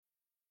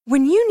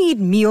When you need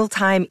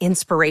mealtime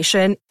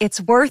inspiration,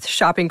 it's worth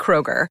shopping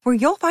Kroger, where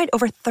you'll find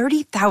over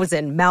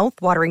 30,000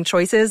 mouth-watering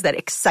choices that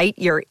excite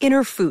your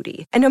inner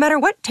foodie. And no matter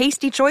what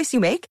tasty choice you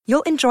make,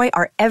 you'll enjoy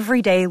our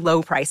everyday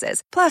low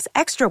prices, plus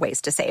extra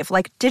ways to save,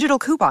 like digital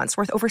coupons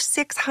worth over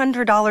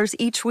 $600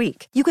 each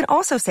week. You can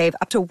also save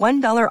up to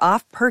 $1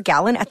 off per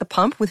gallon at the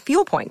pump with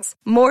fuel points.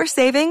 More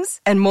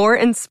savings and more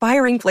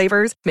inspiring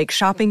flavors make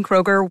shopping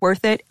Kroger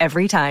worth it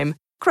every time.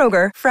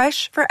 Kroger,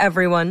 fresh for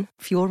everyone.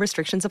 Fuel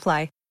restrictions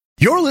apply.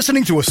 You're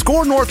listening to a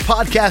Score North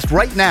podcast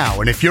right now,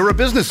 and if you're a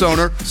business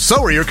owner, so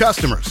are your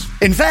customers.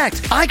 In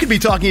fact, I could be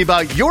talking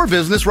about your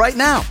business right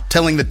now,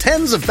 telling the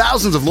tens of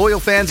thousands of loyal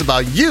fans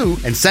about you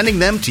and sending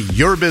them to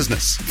your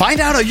business. Find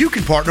out how you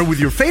can partner with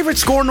your favorite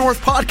Score North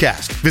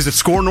podcast. Visit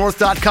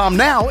scorenorth.com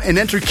now and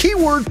enter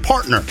keyword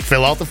partner.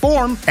 Fill out the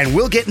form, and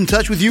we'll get in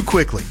touch with you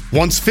quickly.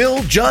 Once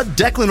Phil, Judd,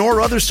 Declan, or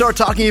others start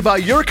talking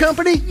about your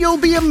company, you'll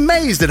be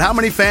amazed at how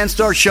many fans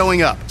start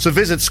showing up. So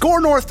visit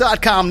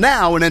scorenorth.com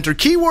now and enter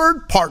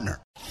keyword partner.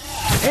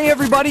 Hey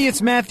everybody,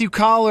 it's Matthew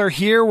Collar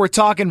here. We're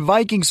talking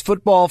Vikings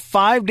football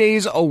 5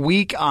 days a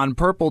week on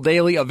Purple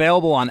Daily,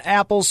 available on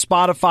Apple,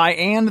 Spotify,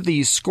 and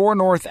the Score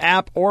North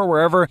app, or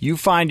wherever you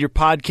find your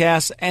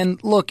podcasts.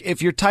 And look,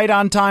 if you're tight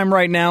on time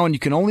right now and you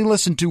can only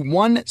listen to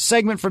one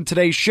segment from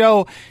today's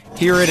show,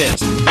 here it is.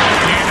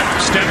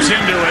 Handoff, steps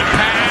into it,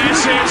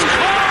 passes,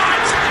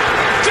 caught!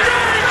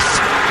 Diggs!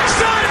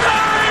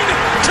 Sideline!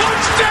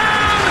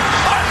 Touchdown!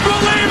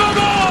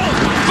 Unbelievable!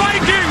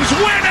 Vikings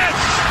win it!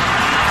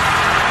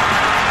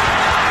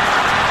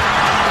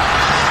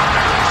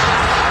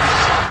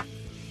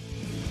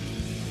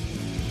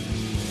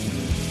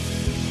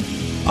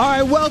 All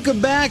right,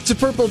 welcome back to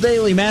Purple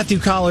Daily. Matthew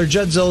Collar,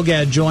 Judd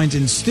Zolgad joined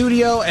in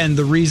studio, and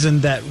the reason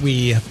that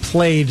we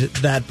played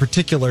that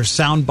particular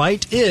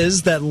soundbite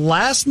is that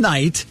last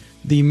night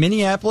the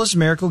Minneapolis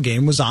Miracle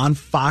game was on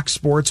Fox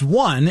Sports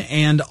 1,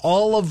 and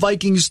all of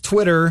Vikings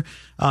Twitter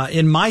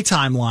in my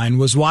timeline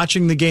was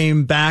watching the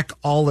game back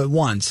all at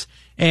once.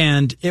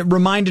 And it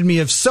reminded me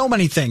of so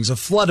many things, a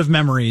flood of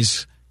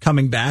memories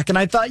coming back. And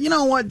I thought, you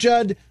know what,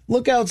 Judd?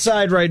 Look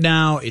outside right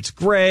now. It's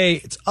gray.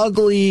 It's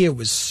ugly. It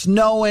was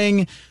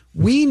snowing.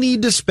 We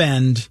need to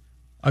spend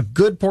a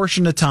good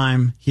portion of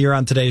time here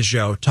on today's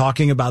show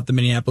talking about the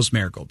Minneapolis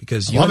Miracle,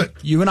 because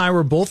you and I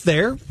were both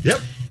there.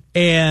 Yep.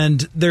 And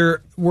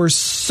there were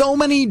so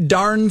many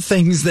darn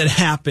things that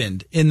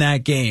happened in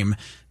that game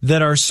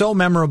that are so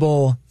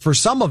memorable for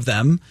some of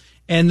them,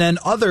 and then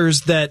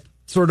others that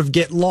sort of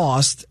get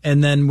lost,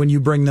 and then when you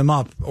bring them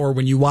up or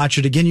when you watch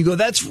it again, you go,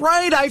 that's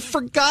right, I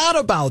forgot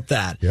about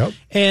that. Yep.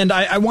 And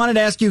I wanted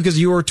to ask you, because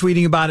you were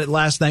tweeting about it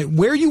last night,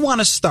 where you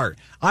want to start.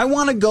 I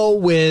want to go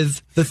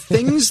with the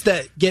things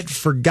that get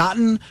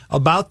forgotten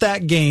about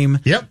that game.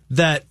 Yep.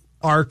 That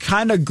are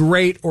kind of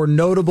great or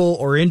notable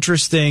or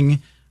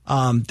interesting,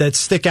 that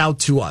stick out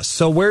to us.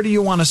 So where do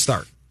you want to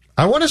start?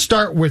 I want to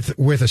start with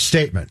a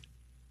statement.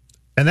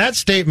 And that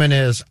statement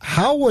is,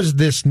 how was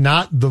this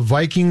not the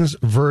Vikings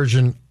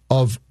version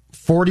of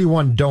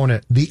 41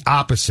 Donut, the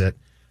opposite?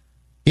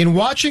 In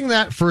watching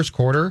that first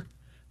quarter,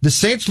 the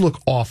Saints look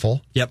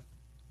awful. Yep.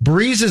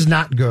 Breeze is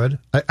not good.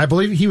 I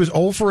believe he was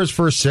 0 for his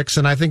first 6,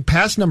 and I think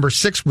pass number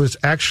 6 was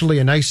actually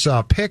a nice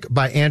pick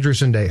by Andrew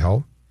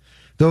Sendejo.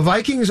 The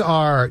Vikings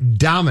are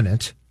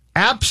dominant,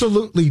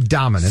 absolutely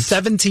dominant.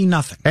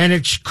 17-0. And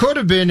it could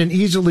have been an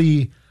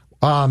easily,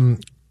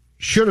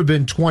 should have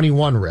been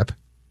 21 rip.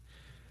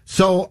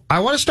 So I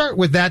want to start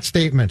with that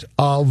statement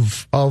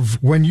of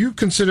when you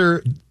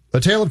consider a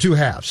tale of two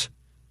halves,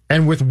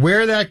 and with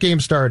where that game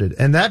started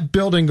and that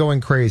building going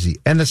crazy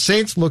and the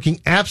Saints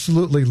looking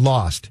absolutely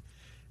lost,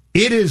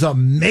 it is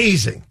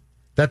amazing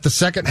that the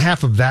second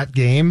half of that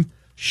game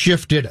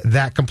shifted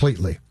that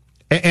completely.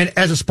 And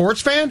as a sports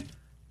fan,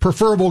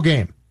 preferable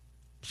game.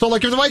 So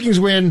like if the Vikings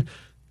win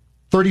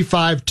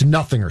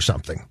 35-0 or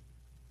something,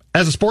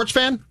 as a sports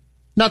fan,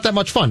 not that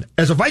much fun.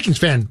 As a Vikings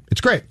fan,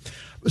 it's great.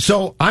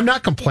 So I'm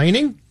not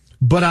complaining,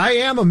 but I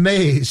am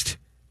amazed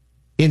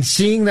in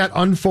seeing that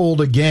unfold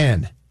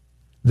again,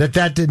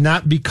 that did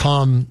not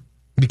become,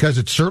 because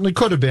it certainly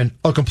could have been,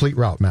 a complete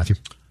rout, Matthew.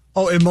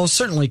 Oh, it most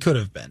certainly could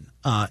have been.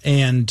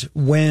 And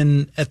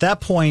when, at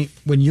that point,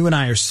 when you and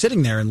I are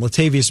sitting there and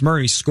Latavius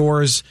Murray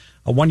scores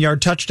a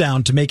 1-yard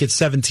touchdown to make it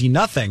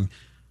 17-0,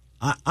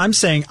 I'm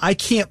saying I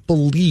can't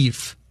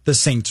believe the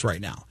Saints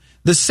right now.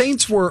 The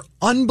Saints were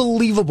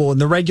unbelievable in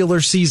the regular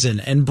season,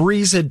 and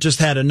Breeze had just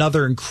had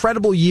another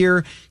incredible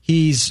year.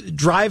 He's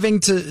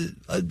driving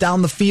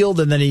down the field,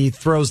 and then he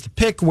throws the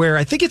pick where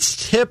I think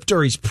it's tipped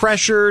or he's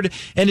pressured,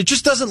 and it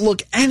just doesn't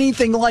look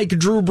anything like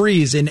Drew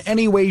Brees in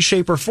any way,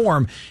 shape, or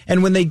form.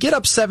 And when they get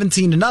up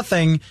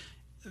 17-0,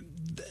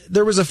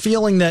 there was a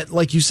feeling that,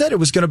 like you said, it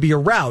was going to be a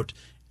rout,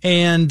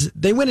 and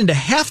they went into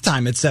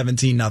halftime at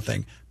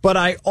 17-0. But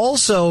I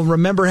also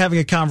remember having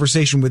a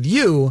conversation with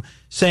you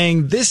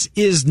saying this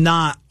is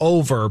not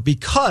over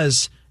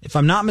because, if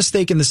I'm not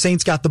mistaken, the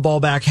Saints got the ball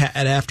back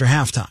after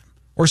halftime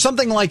or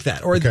something like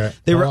that. Or okay.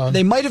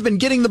 they might have been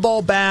getting the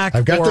ball back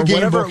I've got or the game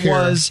whatever book it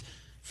was.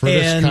 For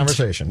this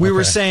conversation. We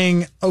were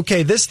saying,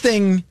 okay, this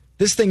thing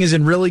this thing is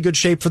in really good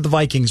shape for the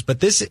Vikings, but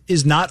this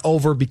is not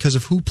over because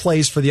of who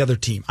plays for the other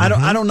team. I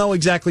don't know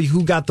exactly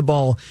who got the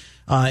ball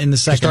in the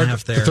second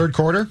half there. The third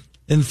quarter?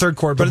 In the third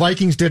quarter. The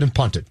Vikings didn't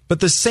punt it.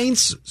 But the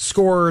Saints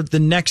score the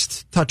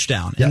next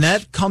touchdown, and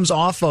that comes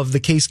off of the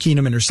Case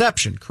Keenum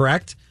interception,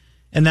 correct?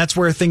 And that's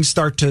where things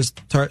start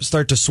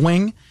to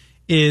swing,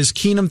 is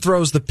Keenum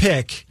throws the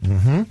pick,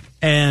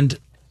 and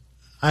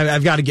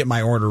I've got to get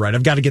my order right.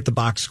 I've got to get the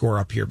box score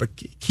up here. But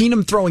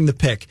Keenum throwing the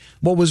pick,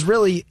 what was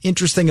really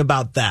interesting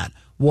about that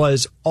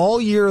was all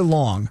year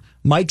long,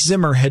 Mike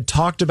Zimmer had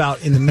talked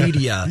about in the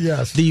media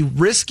the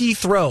risky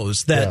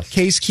throws that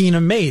Case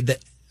Keenum made.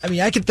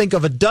 I could think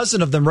of a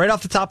dozen of them right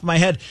off the top of my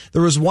head.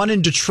 There was one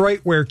in Detroit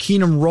where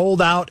Keenum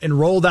rolled out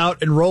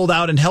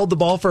and held the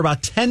ball for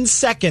about 10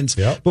 seconds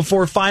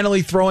before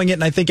finally throwing it.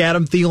 And I think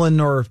Adam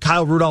Thielen or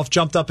Kyle Rudolph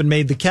jumped up and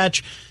made the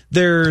catch.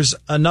 There's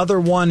another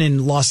one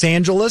in Los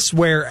Angeles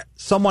where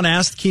someone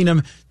asked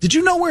Keenum, did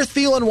you know where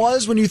Thielen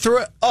was when you threw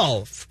it?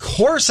 Oh, of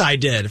course I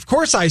did. Of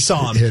course I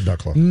saw him. He had no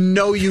clue.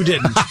 No, you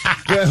didn't.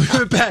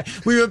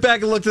 we went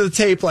back and looked at the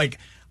tape like,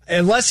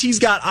 unless he's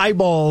got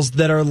eyeballs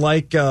that are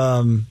like,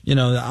 on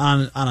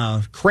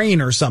a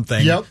crane or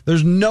something,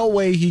 there's no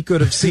way he could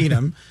have seen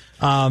him.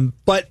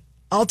 But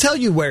I'll tell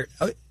you where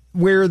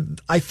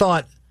I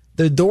thought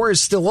the door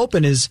is still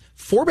open is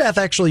Forbath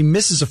actually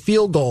misses a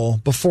field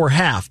goal before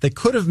half that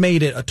could have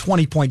made it a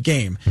 20-point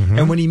game.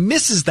 And when he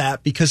misses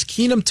that because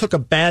Keenum took a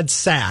bad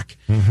sack,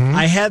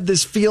 I had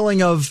this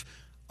feeling of,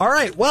 all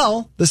right,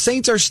 well, the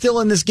Saints are still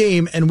in this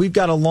game, and we've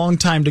got a long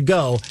time to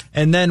go.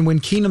 And then when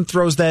Keenum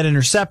throws that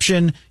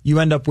interception, you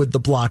end up with the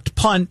blocked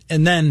punt,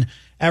 and then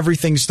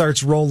everything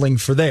starts rolling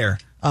for there.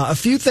 A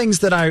few things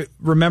that I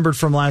remembered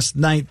from last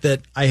night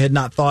that I had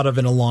not thought of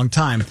in a long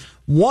time.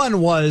 One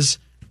was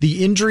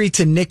the injury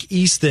to Nick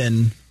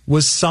Easton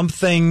was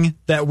something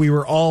that we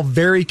were all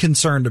very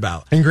concerned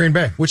about. In Green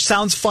Bay. Which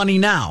sounds funny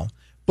now,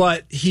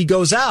 but he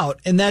goes out,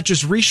 and that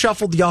just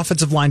reshuffled the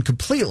offensive line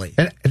completely.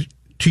 And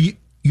to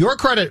your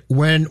credit,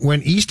 when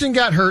Easton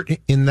got hurt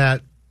in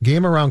that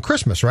game around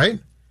Christmas, right?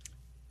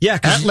 Yeah.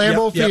 At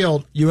Lambeau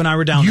Field. You and I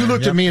were down there. You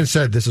looked at me and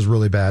said, this is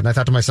really bad. And I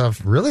thought to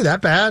myself, really that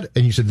bad?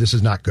 And you said, this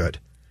is not good.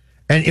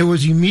 And it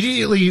was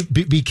immediately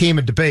became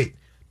a debate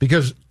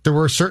because there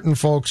were certain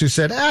folks who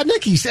said,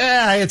 Nicky's,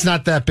 it's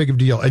not that big of a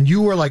deal. And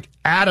you were like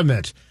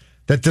adamant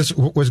that this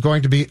was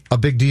going to be a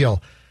big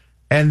deal.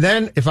 And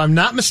then, if I'm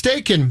not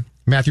mistaken,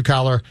 Matthew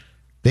Collar,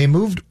 they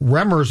moved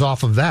Remmers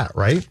off of that,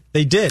 right?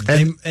 They did.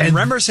 And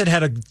Remmers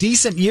had a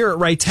decent year at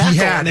right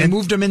tackle, and they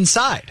moved him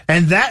inside.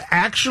 And that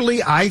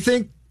actually, I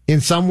think, in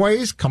some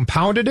ways,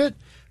 compounded it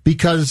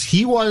because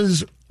he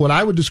was what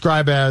I would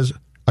describe as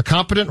a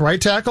competent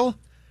right tackle.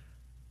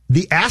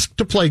 The ask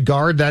to play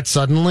guard that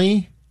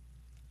suddenly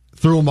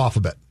threw him off a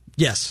bit.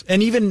 Yes,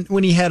 and even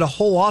when he had a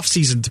whole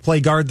offseason to play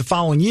guard the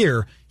following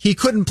year, he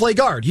couldn't play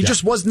guard. He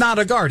just was not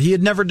a guard. He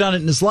had never done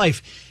it in his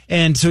life.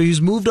 And so he was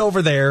moved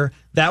over there.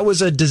 That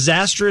was a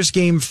disastrous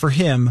game for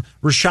him.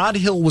 Rashad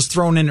Hill was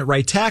thrown in at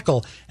right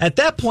tackle. At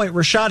that point,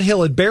 Rashad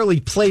Hill had barely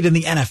played in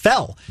the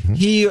NFL.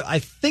 He, I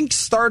think,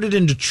 started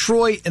in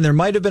Detroit, and there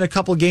might have been a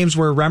couple of games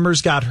where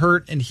Remmers got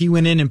hurt and he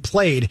went in and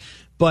played.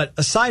 But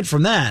aside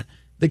from that,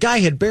 the guy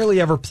had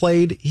barely ever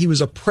played. He was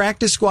a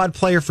practice squad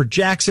player for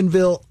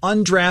Jacksonville,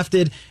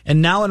 undrafted,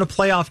 and now in a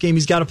playoff game,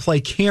 he's got to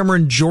play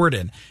Cameron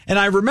Jordan. And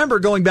I remember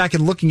going back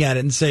and looking at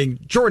it and saying,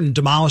 Jordan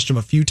demolished him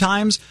a few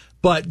times,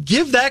 but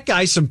give that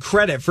guy some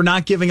credit for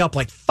not giving up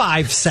like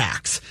 5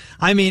 sacks.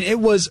 I mean, it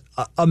was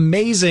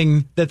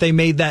amazing that they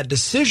made that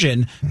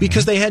decision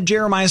because they had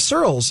Jeremiah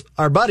Searles,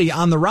 our buddy,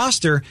 on the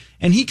roster,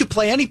 and he could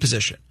play any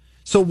position.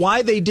 So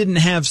why they didn't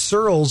have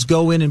Searles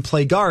go in and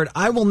play guard,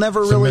 I will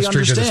never really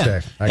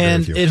understand.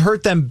 And it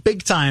hurt them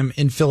big time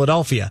in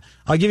Philadelphia.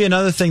 I'll give you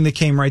another thing that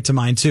came right to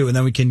mind, too, and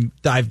then we can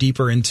dive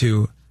deeper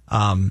into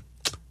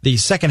the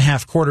second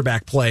half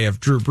quarterback play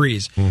of Drew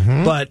Brees.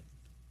 But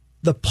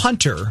the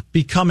punter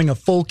becoming a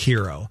folk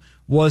hero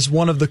was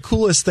one of the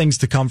coolest things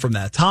to come from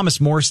that. Thomas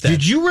Morstead.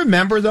 Did you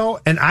remember, though?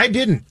 And I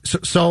didn't.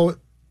 So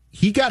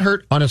he got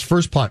hurt on his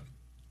first punt.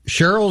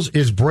 Sherrills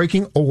is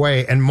breaking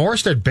away, and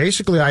Morstead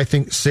basically, I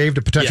think, saved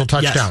a potential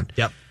touchdown.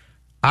 Yep.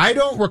 I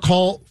don't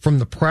recall from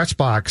the press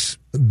box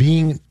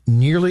being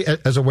nearly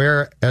as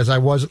aware as I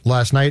was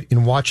last night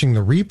in watching the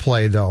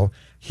replay, though.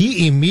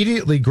 He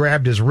immediately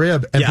grabbed his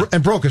rib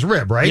and broke his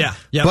rib, right? Yeah.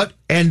 Yep.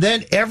 And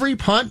then every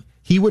punt,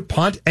 he would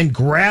punt and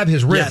grab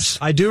his ribs. Yes,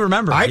 I do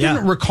remember. I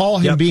didn't recall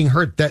him being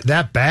hurt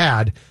that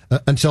bad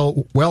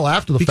until well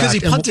after the fact. Because he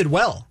punted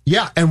well.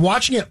 Yeah, and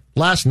watching it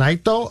last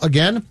night, though,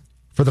 again,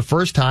 for the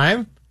first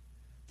time,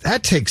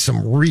 that takes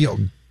some real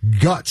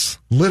guts,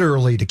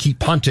 literally, to keep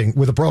punting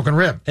with a broken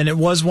rib. And it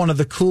was one of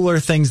the cooler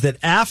things that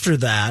after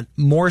that,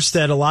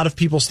 Morstead, a lot of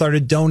people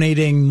started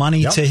donating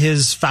money to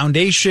his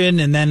foundation,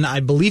 and then I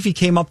believe he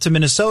came up to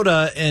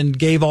Minnesota and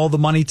gave all the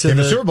money to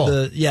the Super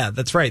Bowl. Yeah,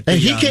 that's right. And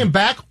he came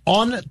back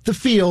on the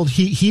field.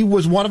 He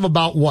was one of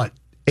about,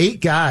 8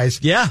 guys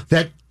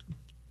that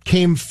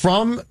came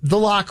from the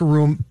locker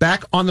room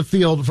back on the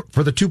field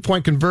for the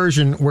 2-point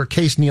conversion where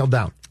Case kneeled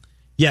down.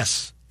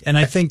 Yes. And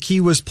I think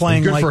he was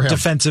playing like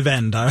defensive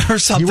end or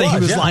something. He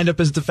was lined up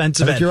as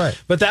defensive end. You're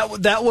right. But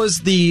that was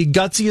the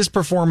gutsiest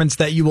performance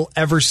that you will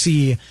ever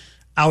see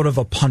out of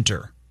a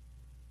punter.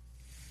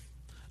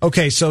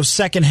 Okay, so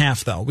second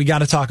half, though. We got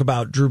to talk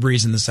about Drew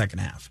Brees in the second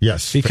half.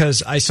 Yes.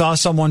 Because I saw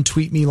someone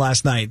tweet me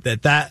last night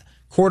that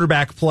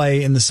quarterback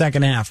play in the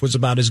second half was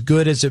about as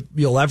good as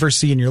you'll ever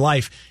see in your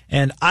life.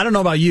 And I don't know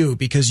about you,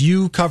 because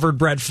you covered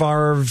Brett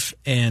Favre,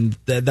 and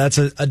that's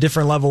a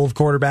different level of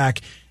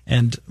quarterback.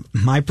 And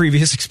my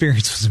previous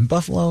experience was in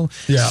Buffalo.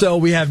 Yeah. So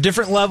we have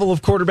different level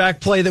of quarterback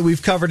play that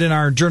we've covered in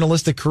our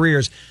journalistic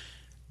careers.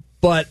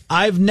 But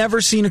I've never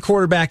seen a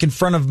quarterback in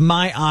front of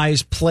my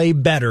eyes play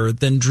better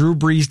than Drew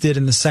Brees did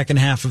in the second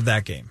half of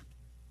that game.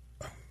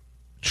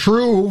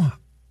 True.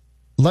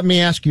 Let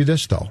me ask you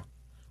this, though.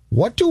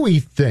 What do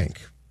we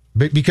think?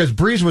 Because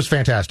Brees was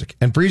fantastic,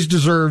 and Brees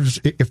deserves,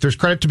 if there's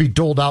credit to be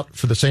doled out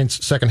for the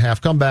Saints' second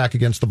half comeback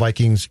against the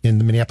Vikings in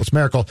the Minneapolis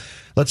Miracle,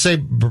 let's say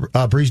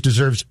Brees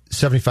deserves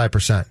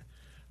 75%.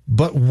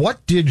 But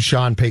what did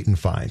Sean Payton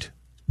find?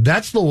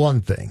 That's the one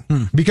thing.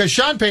 Because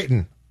Sean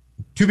Payton,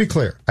 to be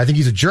clear, I think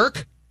he's a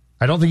jerk.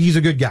 I don't think he's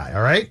a good guy,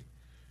 all right?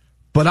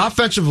 But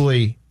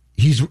offensively,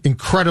 he's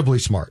incredibly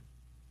smart,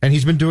 and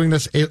he's been doing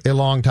this a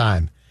long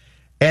time.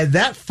 And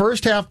that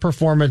first half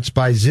performance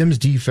by Zim's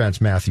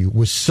defense, Matthew,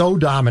 was so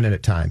dominant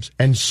at times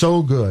and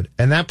so good.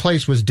 And that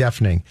place was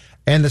deafening.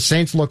 And the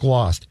Saints look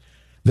lost,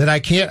 that I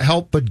can't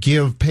help but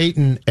give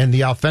Peyton and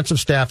the offensive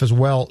staff as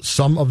well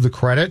some of the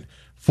credit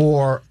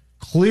for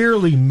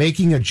clearly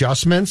making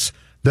adjustments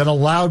that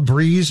allowed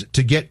Brees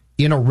to get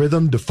in a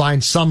rhythm to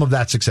find some of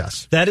that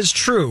success. That is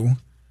true.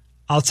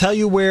 I'll tell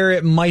you where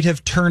it might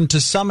have turned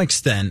to some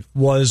extent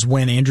was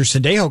when Andrew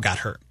Sendejo got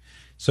hurt.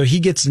 So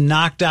he gets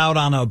knocked out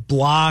on a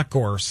block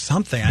or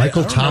something. I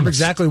don't remember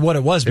exactly what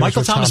it was.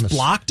 Michael Thomas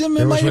blocked him,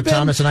 it might have been.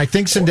 Thomas, and I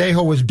think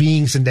Sendejo was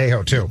being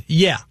Sendejo, too.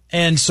 Yeah,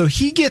 and so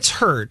he gets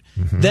hurt.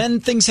 Then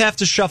things have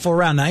to shuffle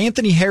around. Now,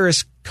 Anthony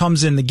Harris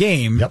comes in the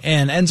game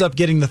and ends up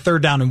getting the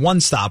third down and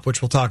one stop,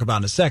 which we'll talk about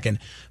in a second.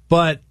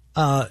 But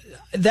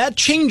that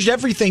changed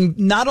everything,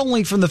 not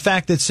only from the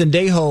fact that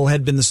Sendejo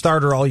had been the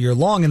starter all year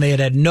long and they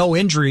had no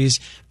injuries,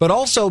 but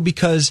also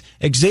because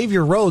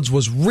Xavier Rhodes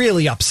was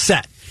really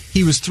upset.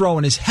 He was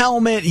throwing his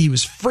helmet. He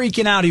was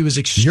freaking out. He was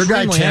extremely angry.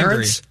 Your guy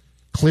Terrence angry.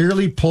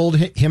 Clearly pulled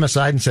him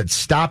aside and said,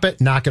 "Stop it,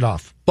 knock it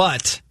off."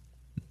 But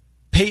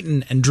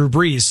Peyton and Drew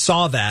Brees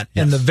saw that,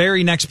 and the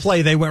very next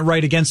play, they went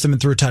right against him and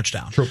threw a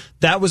touchdown. True.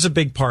 That was a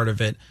big part of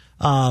it.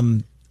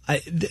 I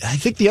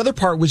think the other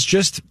part was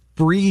just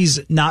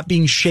Brees not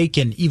being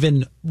shaken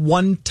even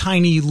one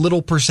tiny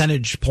little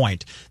percentage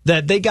point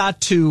that they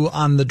got to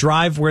on the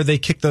drive where they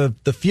kicked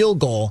the field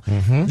goal.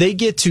 They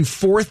get to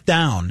fourth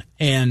down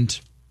and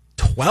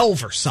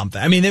 12 or something.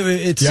 I mean,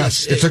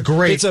 it's a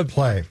great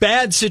play.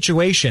 Bad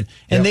situation,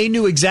 and they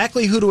knew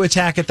exactly who to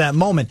attack at that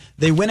moment.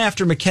 They went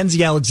after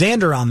Mackenzie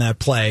Alexander on that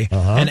play,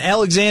 and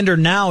Alexander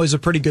now is a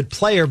pretty good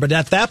player, but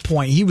at that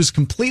point, he was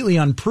completely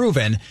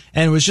unproven,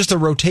 and it was just a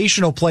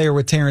rotational player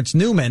with Terrence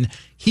Newman.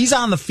 He's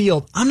on the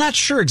field. I'm not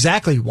sure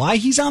exactly why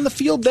he's on the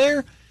field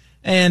there.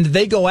 And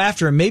they go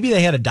after him. Maybe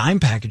they had a dime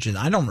package in.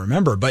 I don't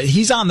remember. But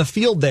he's on the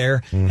field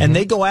there, and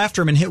they go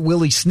after him and hit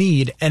Willie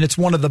Snead. And it's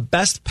one of the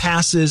best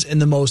passes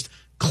and the most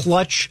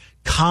clutch,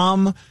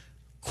 calm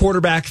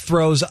quarterback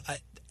throws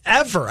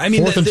ever. I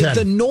mean,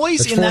 the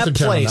noise in that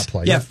place.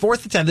 Yeah,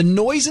 4th and 10. The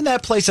noise in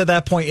that place at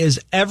that point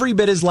is every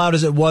bit as loud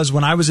as it was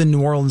when I was in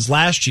New Orleans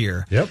last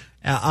year.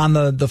 On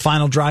the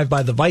final drive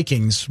by the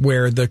Vikings,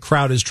 where the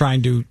crowd is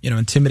trying to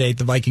intimidate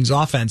the Vikings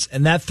offense.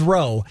 And that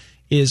throw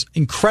is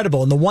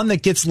incredible. And the one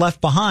that gets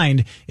left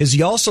behind is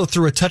he also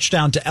threw a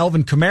touchdown to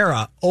Alvin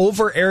Kamara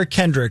over Eric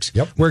Kendricks,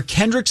 where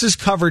Kendricks'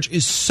 coverage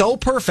is so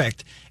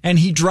perfect, and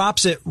he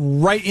drops it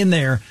right in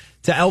there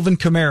to Alvin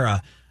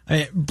Kamara. I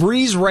mean,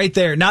 Brees right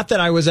there. Not that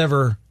I was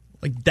ever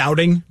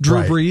doubting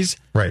Drew Brees,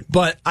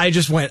 but I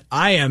just went,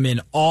 I am in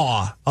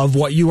awe of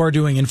what you are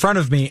doing in front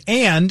of me.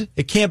 And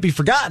it can't be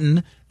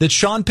forgotten that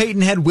Sean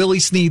Payton had Willie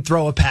Snead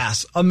throw a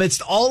pass.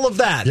 Amidst all of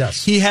that,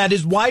 he had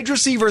his wide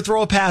receiver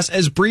throw a pass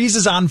as Brees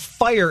is on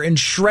fire and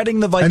shredding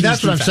the Vikings. And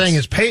that's defense. what I'm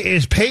saying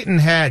is Payton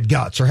had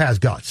guts or has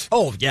guts.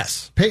 Oh,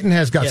 yes. Payton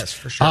has guts. Yes,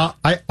 for sure.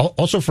 I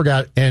also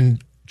forgot,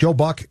 and Joe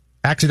Buck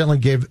accidentally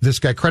gave this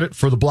guy credit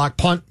for the block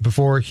punt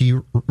before he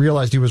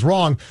realized he was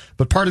wrong.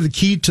 But part of the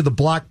key to the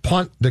block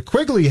punt that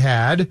Quigley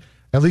had,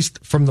 at least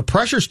from the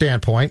pressure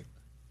standpoint,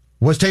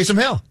 was Taysom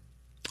Hill.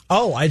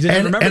 Oh, I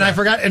didn't remember that. I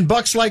forgot. And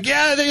Buck's like,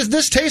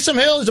 this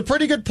Taysom Hill is a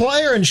pretty good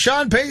player, and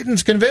Sean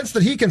Payton's convinced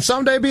that he can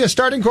someday be a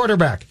starting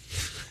quarterback.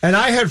 And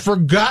I had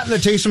forgotten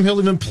that Taysom Hill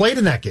even played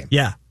in that game.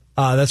 Yeah,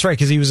 that's right,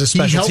 because he was a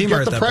special teamer at that point. He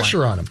helped get the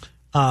pressure on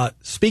him.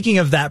 Speaking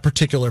of that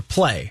particular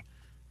play,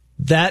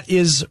 that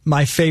is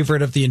my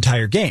favorite of the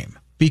entire game,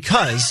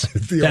 because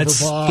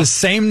that's the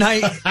same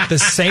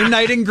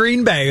night in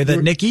Green Bay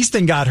that Nick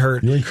Easton got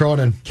hurt. You and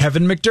Cronin.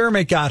 Kevin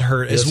McDermott got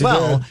hurt as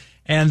well.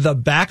 And the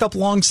backup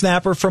long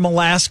snapper from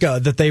Alaska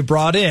that they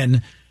brought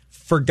in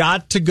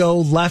forgot to go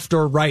left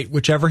or right,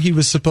 whichever he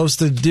was supposed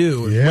to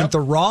do. Yep. Went the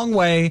wrong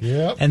way,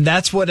 and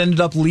that's what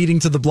ended up leading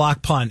to the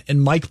block punt.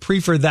 And Mike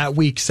Prefer that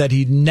week said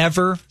he'd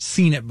never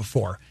seen it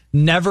before.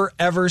 Never,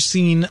 ever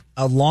seen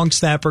a long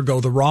snapper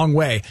go the wrong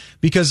way.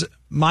 Because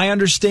my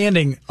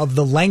understanding of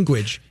the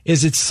language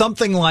is it's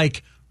something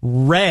like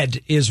red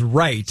is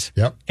right,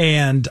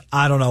 and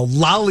I don't know,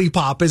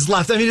 lollipop is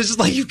left. I mean, it's just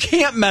like you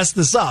can't mess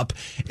this up.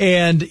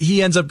 And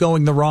he ends up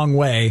going the wrong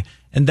way,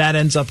 and that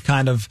ends up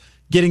kind of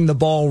getting the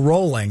ball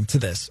rolling to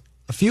this.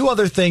 A few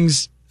other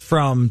things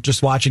from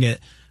just watching it.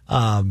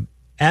 Adam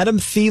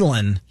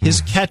Thielen, his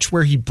catch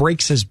where he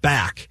breaks his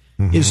back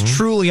is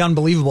truly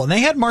unbelievable. And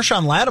they had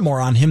Marshawn Lattimore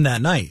on him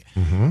that night.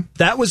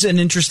 That was an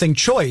interesting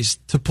choice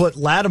to put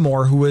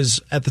Lattimore, who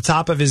was at the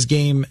top of his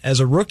game as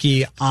a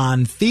rookie,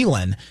 on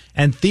Thielen.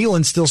 And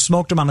Thielen still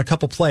smoked him on a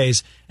couple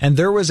plays. And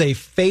there was a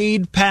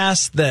fade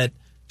pass that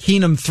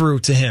Keenum threw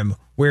to him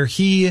where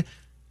he,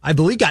 I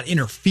believe, got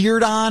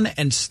interfered on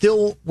and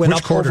still went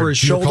up over his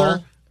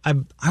shoulder. I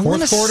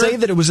want to say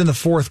that it was in the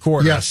fourth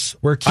quarter. Yes.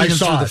 Where Keenum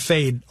threw the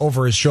fade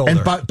over his shoulder.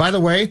 And by the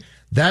way,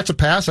 that's a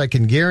pass I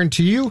can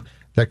guarantee you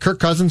that Kirk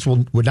Cousins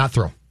would not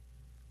throw.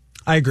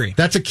 I agree.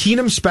 That's a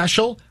Keenum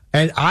special.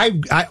 And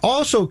I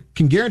also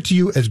can guarantee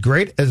you, as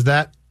great as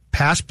that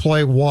pass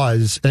play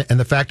was, and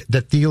the fact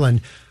that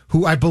Thielen,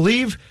 who I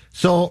believe,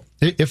 so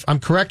if I'm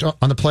correct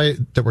on the play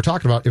that we're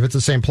talking about, if it's the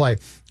same play,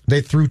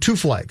 they threw 2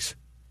 flags.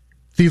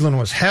 Thielen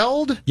was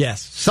held.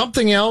 Yes.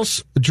 Something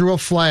else drew a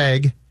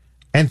flag,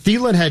 and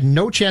Thielen had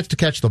no chance to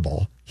catch the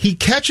ball. He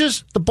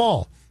catches the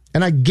ball,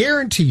 and I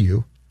guarantee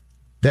you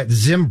that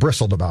Zim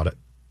bristled about it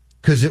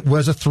because it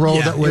was a throw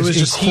that was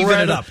just heaving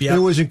it up. It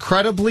was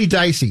incredibly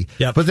dicey.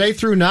 But they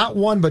threw not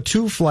 1 but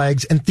 2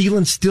 flags, and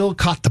Thielen still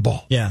caught the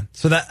ball. Yeah.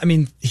 So that, I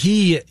mean,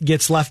 he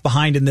gets left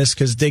behind in this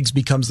because Diggs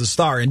becomes the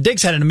star, and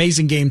Diggs had an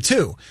amazing game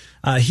too.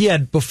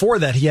 Before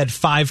that he had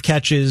 5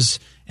 catches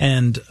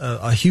and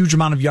a huge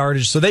amount of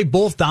yardage. So they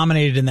both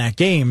dominated in that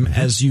game,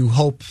 as you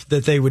hope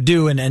that they would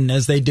do, and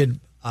as they did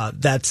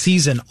that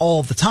season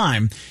all the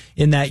time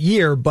in that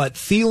year. But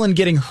Thielen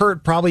getting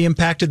hurt probably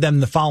impacted them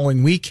the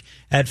following week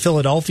at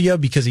Philadelphia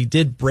because he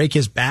did break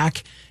his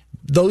back.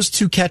 Those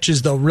 2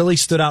 catches, though, really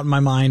stood out in my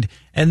mind.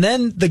 And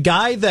then the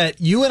guy that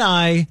you and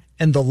I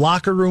and the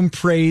locker room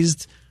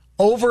praised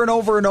over and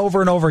over and over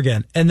and over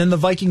again, and then the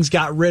Vikings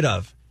got rid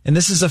of. And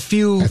this is I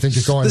think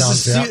you're going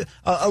down.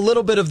 A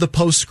little bit of the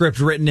postscript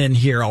written in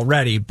here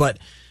already, but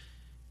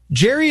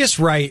Jarius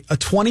Wright, a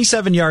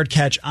 27-yard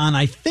catch on,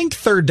 I think,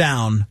 3rd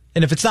down.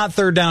 And if it's not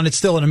 3rd down, it's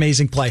still an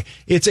amazing play.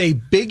 It's a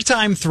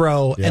big-time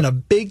throw and a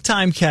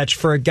big-time catch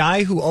for a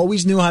guy who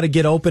always knew how to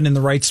get open in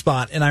the right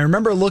spot. And I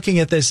remember looking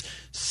at this,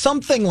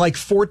 something like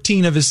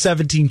 14 of his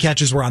 17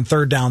 catches were on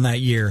 3rd down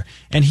that year.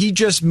 And he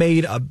just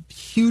made a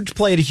huge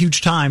play at a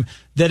huge time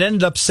that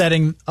ended up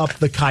setting up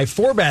the Kai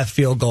Forbath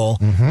field goal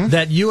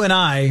that you and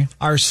I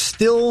are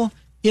still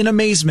in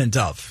amazement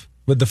of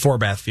with the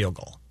Forbath field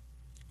goal.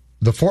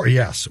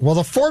 Yes. Well,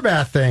 the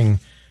Forbath thing,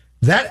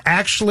 that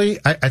actually,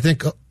 I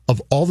think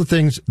of all the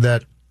things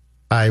that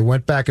I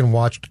went back and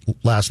watched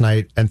last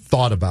night and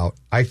thought about,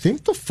 I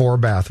think the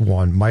Forbath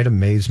one might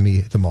amaze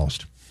me the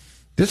most.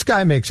 This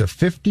guy makes a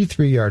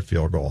 53-yard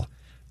field goal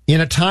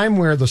in a time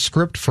where the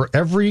script for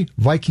every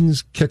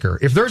Vikings kicker,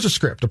 if there's a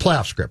script, a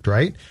playoff script,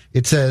 right?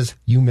 It says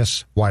you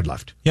miss wide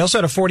left. He also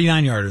had a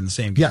 49-yarder in the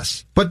same game.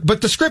 Yes, but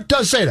the script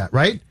does say that,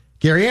 right?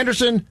 Gary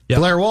Anderson,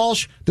 Blair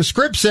Walsh, the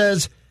script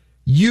says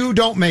you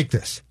don't make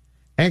this.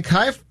 And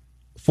Kai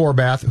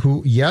Forbath,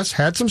 who, yes,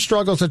 had some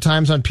struggles at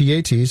times on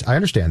PATs, I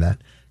understand that,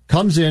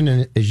 comes in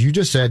and, as you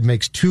just said,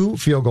 makes 2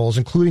 field goals,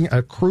 including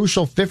a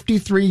crucial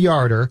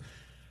 53-yarder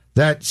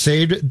that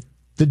saved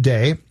the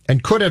day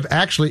and could have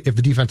actually, if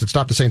the defense had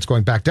stopped the Saints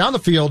going back down the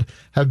field,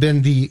 have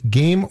been the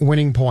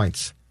game-winning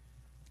points.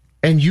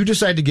 And you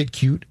decide to get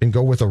cute and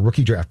go with a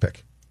rookie draft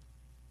pick.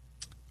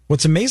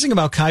 What's amazing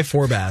about Kai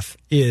Forbath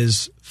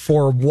is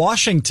for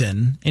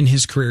Washington in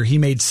his career, he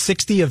made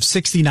 60 of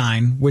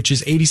 69, which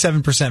is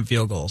 87%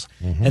 field goals.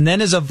 And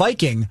then as a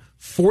Viking,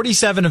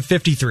 47 of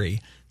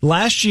 53.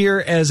 Last year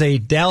as a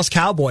Dallas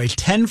Cowboy,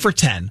 10 for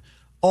 10.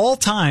 All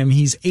time,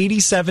 he's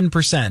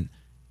 87%.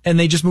 And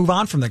they just move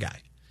on from the guy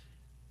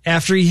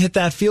after he hit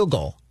that field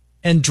goal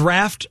and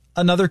draft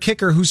another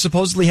kicker who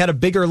supposedly had a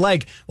bigger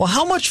leg. Well,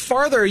 how much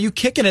farther are you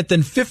kicking it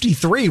than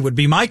 53 would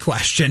be my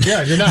question.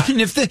 Yeah, you're not. I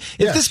mean, if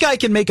this guy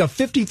can make a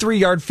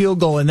 53-yard field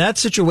goal in that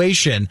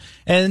situation,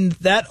 and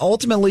that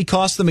ultimately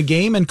cost them a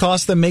game and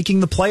cost them making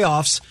the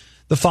playoffs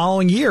the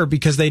following year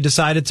because they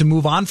decided to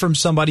move on from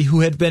somebody who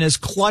had been as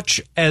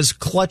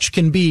clutch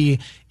can be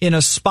in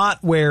a spot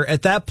where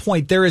at that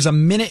point there is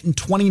 1 minute and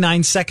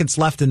 29 seconds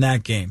left in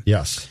that game.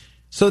 Yes.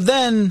 So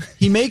then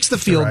he makes the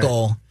field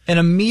goal, and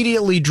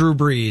immediately Drew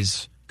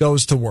Brees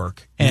goes to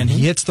work, and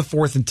he hits the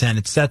 4th and 10.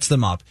 It sets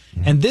them up.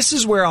 And this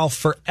is where I'll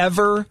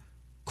forever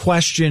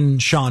question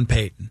Sean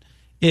Payton,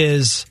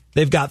 is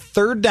they've got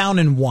 3rd down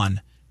and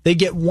 1. They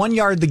get 1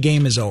 yard, the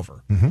game is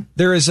over.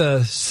 There is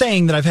a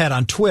saying that I've had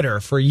on Twitter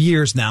for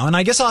years now, and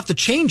I guess I'll have to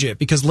change it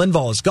because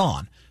Linval is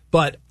gone.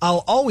 But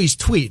I'll always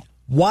tweet,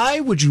 Why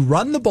would you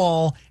run the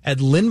ball at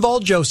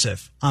Linval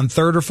Joseph on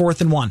 3rd or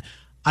 4th and 1?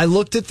 I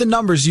looked at the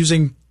numbers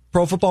using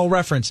Pro Football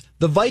Reference.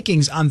 The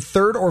Vikings on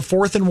 3rd or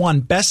 4th and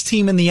 1, best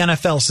team in the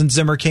NFL since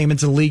Zimmer came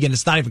into the league, and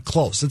it's not even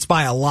close. It's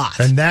by a lot.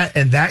 And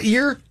that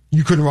year,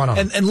 you couldn't run on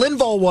him. And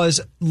Linval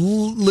was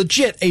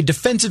legit a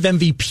defensive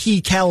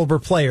MVP caliber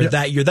player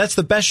that year. That's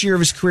the best year of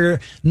his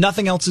career.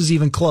 Nothing else is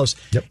even close.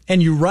 Yep.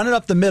 And you run it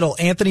up the middle.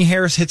 Anthony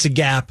Harris hits a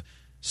gap,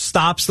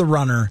 stops the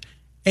runner.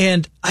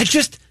 And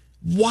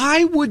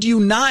why would you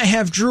not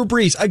have Drew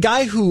Brees, a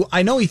guy who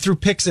I know he threw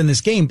picks in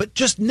this game, but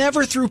just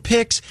never threw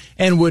picks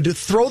and would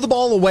throw the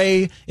ball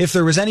away if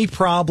there was any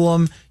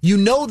problem? You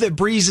know that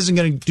Brees isn't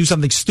going to do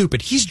something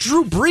stupid. He's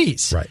Drew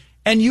Brees. Right.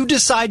 And you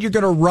decide you're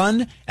going to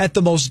run at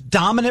the most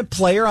dominant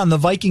player on the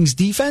Vikings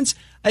defense.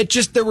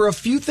 There were a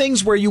few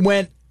things where you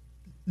went,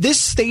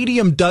 this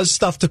stadium does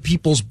stuff to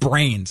people's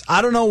brains.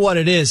 I don't know what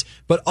it is,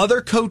 but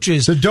other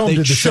coaches, the Dome they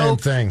did the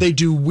choke, same thing. They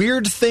do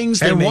weird things.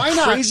 They make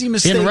crazy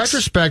mistakes. In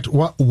retrospect,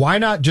 why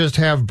not just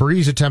have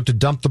Brees attempt to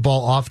dump the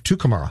ball off to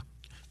Kamara?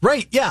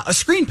 Right, yeah, a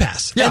screen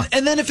pass. Yeah.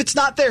 And then if it's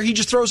not there, he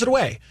just throws it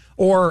away.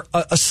 Or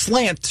a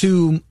slant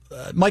to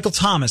Michael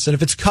Thomas, and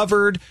if it's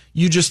covered,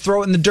 you just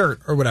throw it in the dirt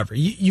or whatever.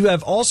 You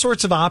have all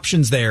sorts of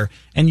options there,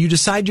 and you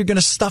decide you're going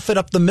to stuff it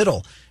up the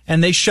middle,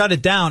 and they shut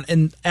it down.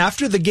 And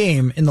after the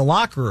game in the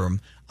locker room,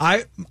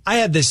 I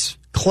had this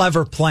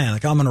clever plan.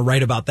 Like, I'm going to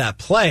write about that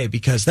play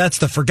because that's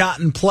the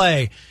forgotten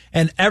play.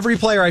 And every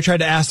player I tried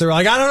to ask, they were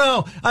like, I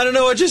don't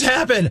know what just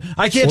happened.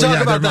 I can't talk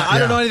about that. I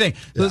don't know anything.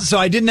 Yeah. So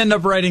I didn't end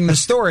up writing the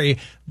story,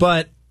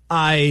 but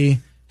I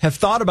have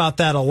thought about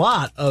that a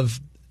lot,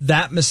 of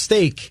that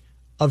mistake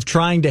of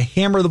trying to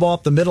hammer the ball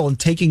up the middle and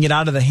taking it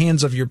out of the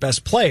hands of your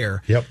best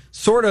player. Yep.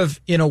 Sort of,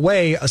 in a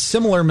way, a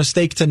similar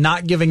mistake to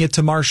not giving it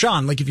to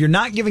Marshawn. Like, if you're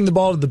not giving the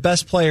ball to the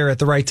best player at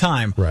the right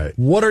time, right,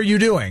 what are you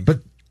doing? But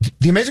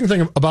the amazing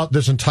thing about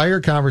this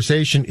entire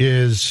conversation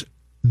is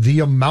the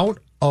amount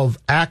of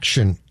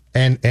action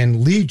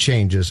and lead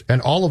changes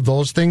and all of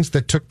those things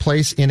that took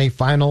place in a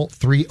final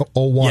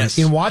 3-0-1. Yes.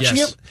 In watching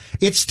it,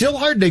 it's still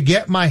hard to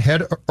get my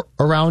head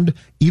around,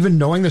 even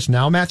knowing this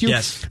now, Matthew,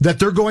 that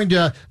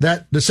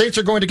that the Saints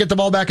are going to get the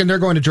ball back and they're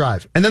going to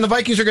drive. And then the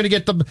Vikings are going to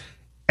get the...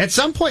 At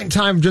some point in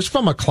time, just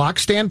from a clock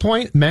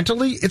standpoint,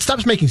 mentally, it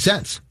stops making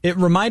sense. It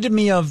reminded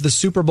me of the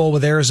Super Bowl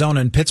with Arizona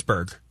and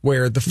Pittsburgh,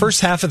 where the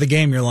first half of the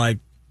game, you're like,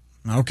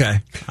 okay,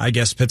 I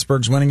guess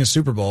Pittsburgh's winning a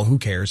Super Bowl. Who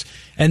cares?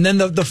 And then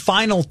the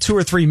final 2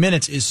 or 3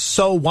 minutes is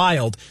so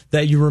wild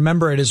that you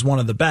remember it as one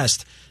of the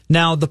best.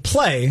 Now, the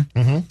play,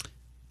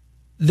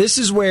 this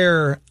is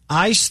where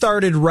I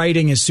started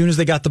writing as soon as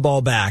they got the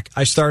ball back.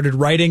 I started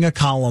writing a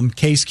column,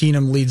 Case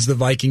Keenum leads the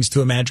Vikings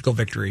to a magical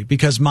victory,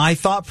 because my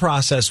thought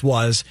process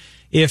was,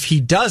 if he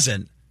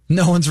doesn't,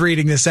 no one's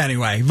reading this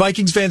anyway.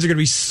 Vikings fans are going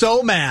to be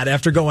so mad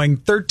after going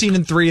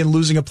 13-3 and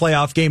losing a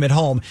playoff game at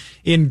home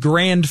in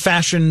grand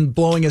fashion,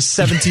 blowing a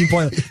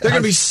 17-point. They're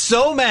going to be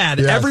so mad.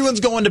 Yes. Everyone's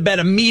going to bed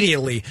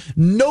immediately.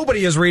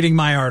 Nobody is reading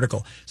my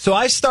article. So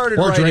I started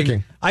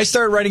writing. I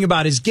started writing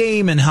about his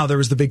game and how there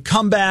was the big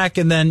comeback,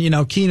 and then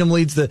Keenum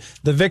leads the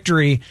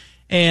victory.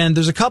 And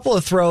there's a couple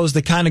of throws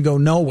that kind of go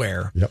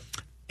nowhere. Yep.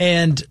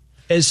 And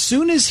as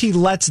soon as he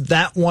lets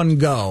that one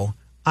go,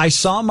 I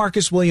saw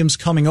Marcus Williams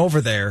coming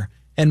over there.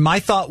 And my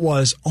thought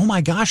was, oh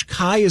my gosh,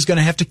 Kai is going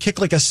to have to kick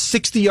like a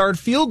 60-yard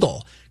field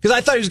goal, because I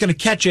thought he was going to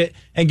catch it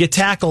and get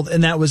tackled,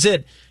 and that was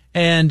it.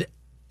 And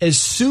as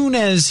soon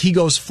as he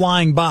goes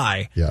flying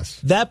by,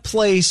 that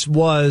place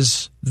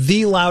was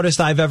the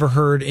loudest I've ever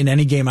heard in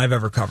any game I've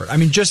ever covered. I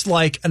mean, just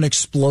like an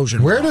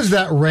explosion. Where does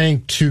that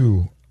rank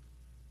to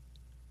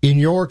in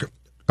your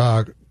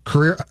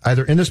career,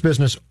 either in this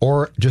business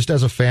or just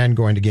as a fan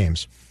going to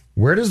games?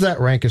 Where does that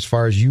rank as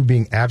far as you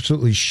being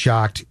absolutely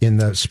shocked in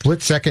the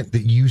split second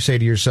that you say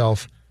to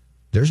yourself,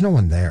 there's no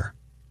one there?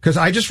 Because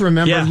I just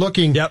remember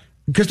looking,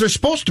 because there's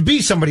supposed to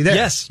be somebody there.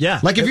 Yes, yeah.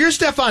 Like if you're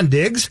Stephon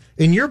Diggs,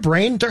 in your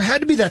brain, there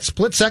had to be that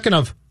split second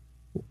of,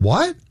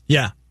 what?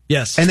 Yeah,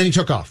 yes. And then he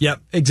took off.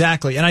 Yep,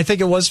 exactly. And I think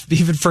it was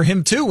even for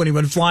him, too, when he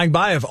went flying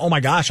by of, oh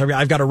my gosh,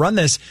 I've got to run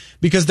this,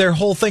 because their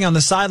whole thing on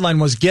the sideline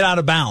was get out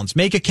of bounds,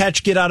 make a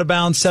catch, get out of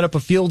bounds, set up a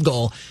field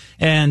goal.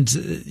 And,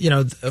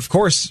 of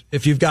course,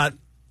 if you've got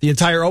the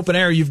entire open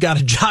air, you've got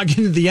to jog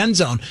into the end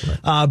zone.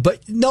 Right.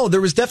 But no, there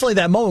was definitely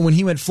that moment when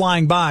he went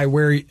flying by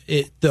where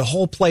the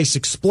whole place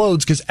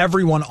explodes, because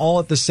everyone all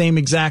at the same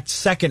exact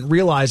second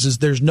realizes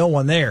there's no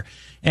one there.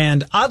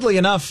 And oddly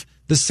enough,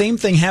 the same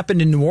thing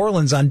happened in New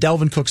Orleans on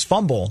Dalvin Cook's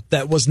fumble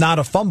that was not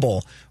a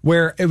fumble,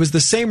 where it was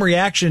the same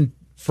reaction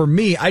for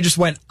me. I just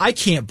went, I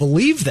can't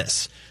believe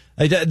this.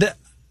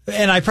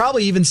 And I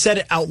probably even said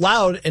it out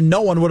loud, and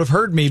no one would have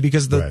heard me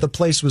because the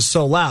place was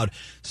so loud.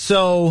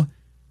 So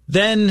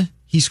then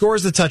he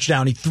scores the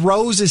touchdown. He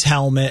throws his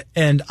helmet,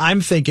 and I'm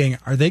thinking,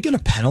 are they going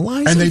to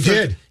penalize him? And they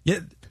did.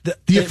 Yeah,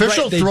 the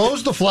official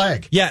throws the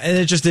flag. Yeah, and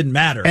it just didn't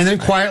matter. And then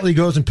quietly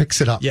goes and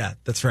picks it up. Yeah,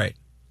 that's right.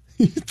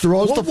 He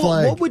throws the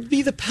flag. What would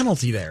be the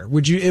penalty there?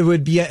 It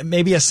would be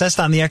maybe assessed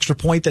on the extra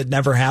point that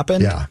never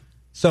happened? Yeah.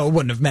 So it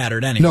wouldn't have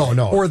mattered anyway.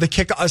 No. Or the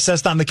kick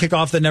assessed on the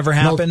kickoff that never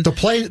happened. No, the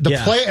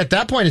play at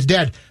that point is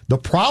dead. The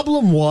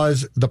problem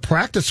was the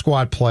practice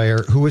squad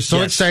player who was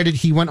so excited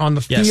he went on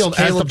the field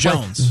as the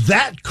Jones.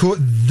 That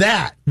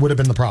would have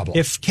been the problem.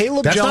 If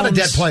Caleb That's Jones, not a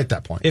dead play at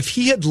that point. If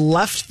he had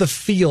left the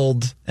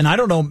field, and I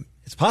don't know,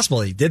 it's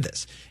possible he did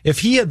this. If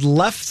he had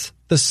left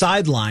the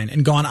sideline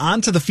and gone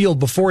onto the field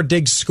before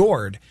Diggs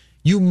scored,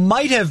 you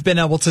might have been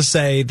able to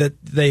say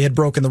that they had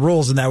broken the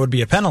rules and that would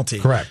be a penalty.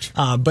 Correct.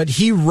 But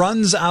he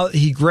runs out,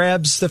 he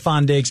grabs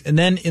Stephon Diggs, and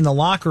then in the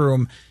locker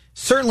room,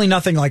 certainly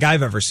nothing like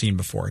I've ever seen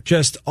before.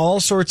 Just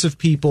all sorts of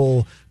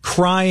people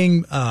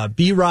crying.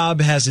 B-Rob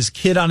has his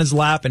kid on his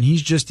lap and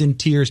he's just in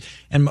tears.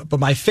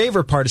 But my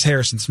favorite part is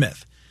Harrison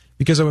Smith,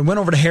 because I went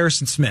over to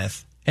Harrison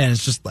Smith and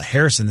it's just like,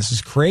 Harrison, this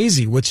is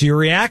crazy. What's your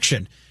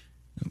reaction?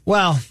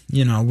 Well,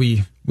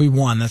 we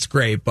won. That's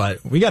great,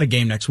 but we got a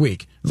game next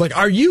week. It's like,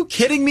 are you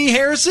kidding me,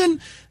 Harrison?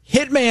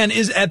 Hitman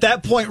is at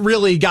that point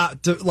really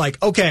got to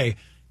okay,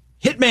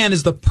 Hitman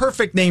is the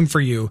perfect name for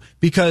you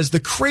because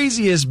the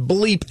craziest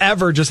bleep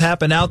ever just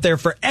happened out there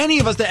for any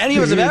of us that any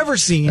of us have ever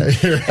seen.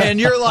 And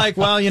you're like,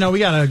 well, we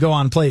got to go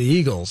on and play the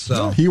Eagles.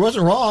 So he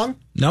wasn't wrong.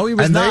 No, he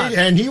was not.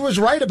 And he was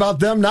right about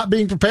them not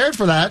being prepared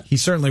for that. He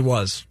certainly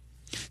was.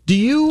 Do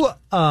you,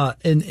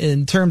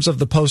 in terms of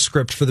the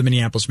postscript for the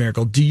Minneapolis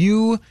Miracle, do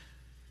you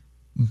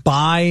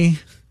buy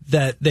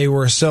that they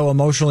were so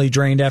emotionally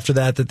drained after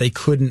that they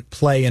couldn't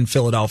play in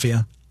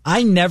Philadelphia?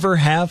 I never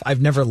have.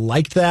 I've never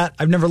liked that.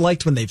 I've never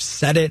liked when they've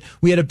said it.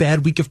 We had a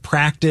bad week of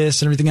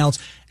practice and everything else.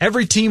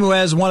 Every team who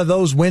has one of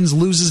those wins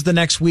loses the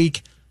next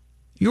week.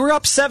 You were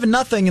up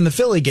 7-0 in the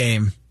Philly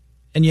game,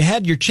 and you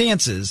had your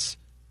chances,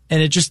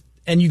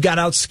 and you got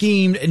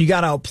out-schemed and you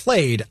got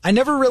outplayed. I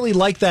never really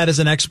liked that as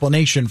an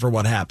explanation for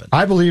what happened.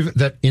 I believe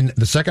that in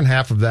the second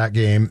half of that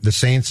game, the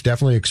Saints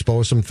definitely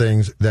exposed some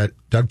things that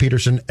Doug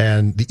Peterson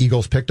and the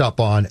Eagles picked up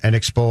on and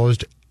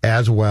exposed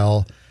as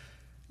well.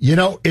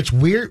 It's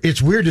weird.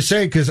 It's weird to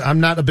say because I'm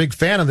not a big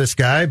fan of this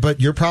guy, but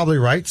you're probably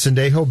right.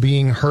 Sendejo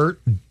being hurt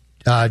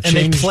and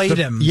they played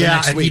him the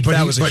next week.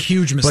 That was a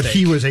huge mistake. But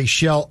he was a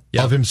shell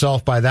of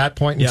himself by that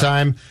point in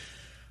time.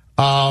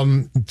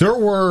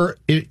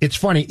 It's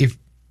funny, if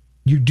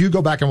you do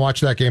go back and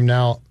watch that game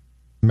now,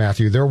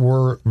 Matthew, there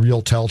were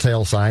real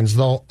telltale signs,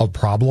 though, of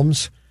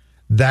problems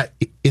that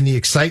in the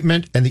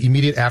excitement and the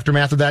immediate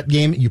aftermath of that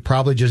game, you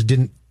probably just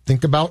didn't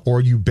think about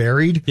or you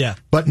buried. Yeah.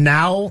 But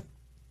now,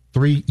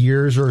 3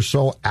 years or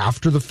so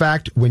after the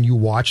fact, when you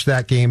watch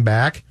that game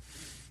back,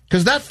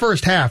 because that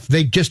first half,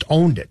 they just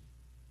owned it.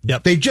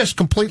 Yep. They just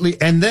completely,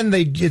 and then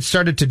it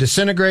started to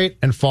disintegrate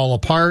and fall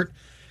apart.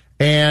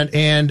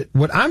 And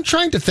what I'm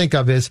trying to think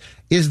of is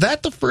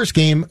that the first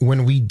game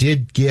when we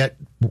did get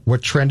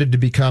what trended to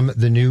become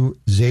the new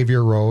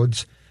Xavier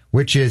Rhodes,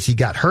 which is he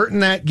got hurt in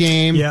that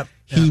game. Yep.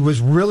 He was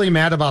really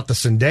mad about the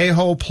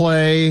Sendejo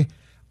play.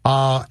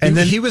 And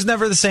then he was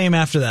never the same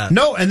after that.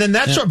 No, and then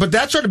that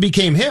sort of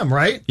became him,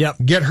 right? Yep.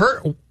 Get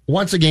hurt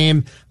once a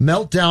game,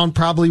 meltdown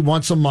probably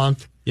once a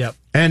month. Yep.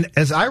 And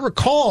as I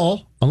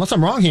recall, unless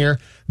I'm wrong here,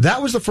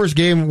 that was the first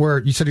game where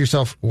you said to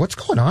yourself, what's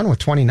going on with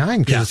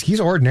 29? Because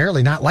he's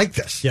ordinarily not like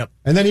this. Yep.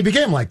 And then he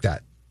became like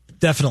that.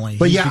 Definitely.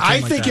 But yeah,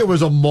 I think it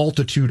was a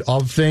multitude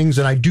of things,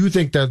 and I do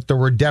think that there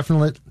were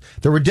definite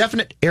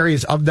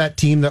areas of that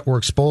team that were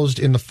exposed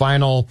in the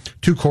final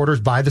 2 quarters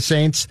by the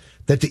Saints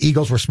that the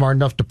Eagles were smart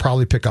enough to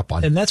probably pick up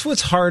on. And that's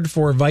what's hard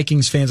for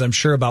Vikings fans, I'm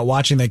sure, about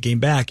watching that game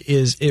back,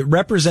 is it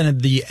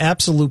represented the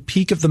absolute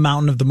peak of the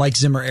mountain of the Mike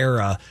Zimmer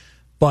era,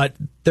 but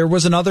there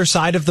was another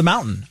side of the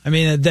mountain. I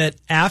mean, that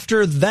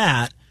after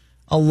that,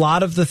 a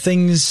lot of the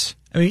things,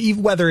 I mean,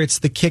 even whether it's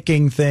the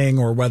kicking thing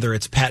or whether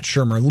it's Pat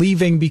Shurmur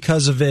leaving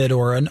because of it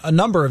or a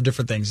number of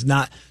different things,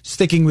 not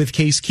sticking with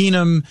Case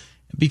Keenum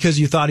because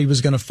you thought he was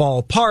going to fall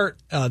apart.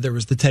 There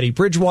was the Teddy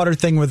Bridgewater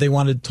thing where they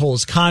wanted to toll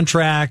his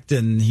contract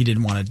and he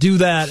didn't want to do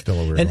that. Still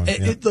a weird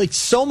one, like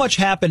so much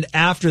happened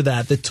after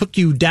that took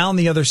you down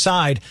the other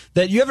side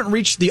that you haven't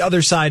reached the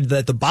other side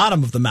at the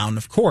bottom of the mountain,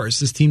 of course.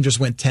 This team just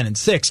went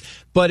 10-6,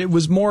 but it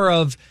was more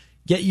of,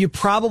 you're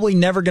probably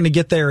never going to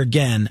get there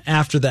again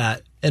after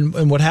that.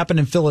 And what happened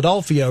in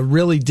Philadelphia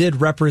really did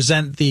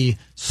represent the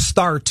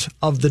start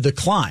of the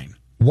decline.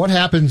 What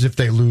happens if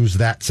they lose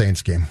that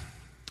Saints game?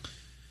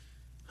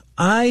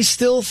 I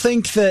still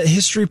think that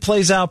history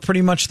plays out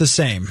pretty much the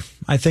same.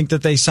 I think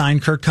that they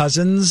signed Kirk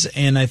Cousins,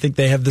 and I think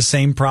they have the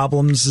same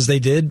problems as they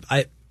did.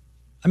 I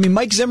mean,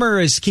 Mike Zimmer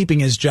is keeping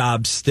his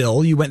job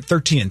still. You went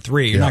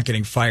 13-3. You're not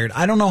getting fired.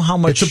 I don't know how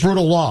much. It's a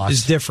brutal loss.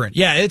 Is different.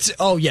 Yeah,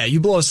 you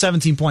blow a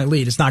 17-point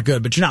lead. It's not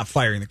good, but you're not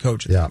firing the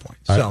coach at that point.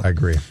 So, I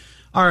agree.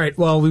 All right,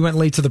 well, we went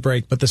late to the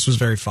break, but this was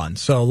very fun.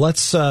 So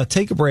let's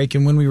take a break,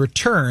 and when we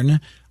return,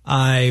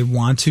 I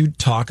want to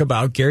talk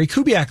about Gary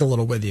Kubiak a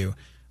little with you.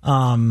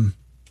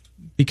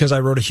 Because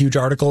I wrote a huge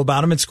article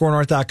about him at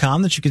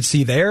scorenorth.com that you can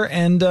see there.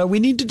 And we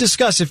need to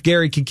discuss if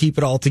Gary can keep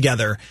it all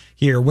together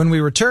here when we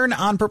return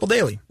on Purple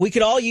Daily. We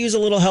could all use a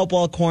little help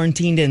while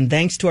quarantined, and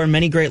thanks to our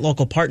many great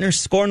local partners,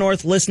 Score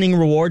North Listening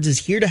Rewards is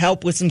here to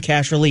help with some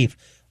cash relief.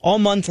 All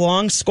month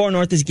long, Score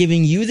North is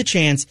giving you the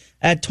chance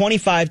at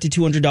 $25 to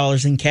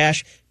 $200 in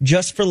cash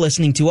just for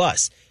listening to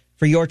us.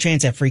 For your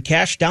chance at free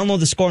cash,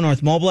 download the Score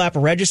North mobile app,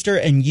 register,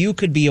 and you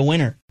could be a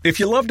winner. If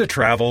you love to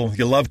travel,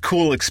 you love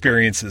cool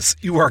experiences,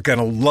 you are going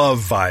to love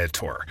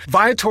Viator.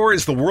 Viator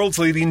is the world's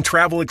leading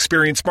travel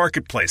experience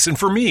marketplace, and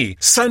for me,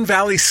 Sun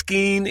Valley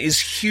skiing is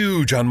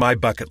huge on my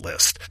bucket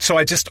list. So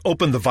I just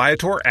opened the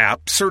Viator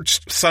app,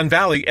 searched Sun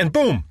Valley, and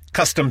boom!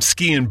 Custom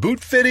ski and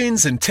boot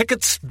fittings and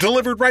tickets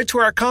delivered right to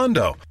our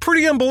condo.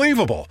 Pretty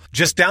unbelievable.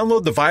 Just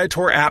download the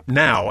Viator app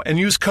now and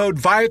use code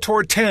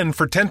Viator10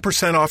 for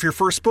 10% off your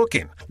first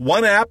booking.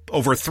 One app,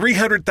 over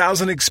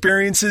 300,000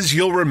 experiences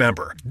you'll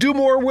remember. Do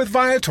more with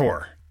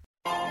Viator.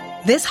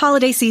 This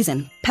holiday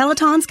season,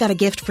 Peloton's got a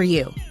gift for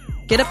you.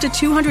 Get up to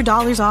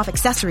 $200 off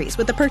accessories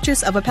with the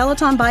purchase of a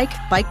Peloton bike,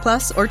 Bike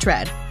Plus, or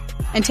Tread.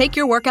 And take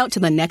your workout to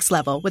the next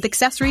level with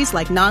accessories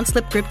like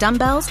non-slip grip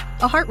dumbbells,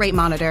 a heart rate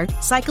monitor,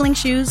 cycling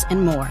shoes,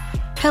 and more.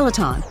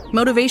 Peloton,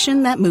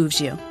 motivation that moves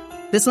you.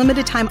 This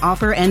limited time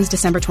offer ends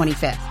December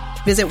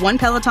 25th. Visit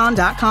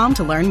onepeloton.com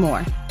to learn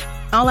more.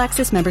 All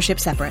access membership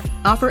separate.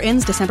 Offer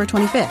ends December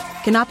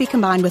 25th. Cannot be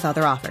combined with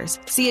other offers.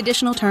 See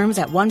additional terms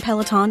at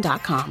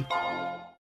onepeloton.com.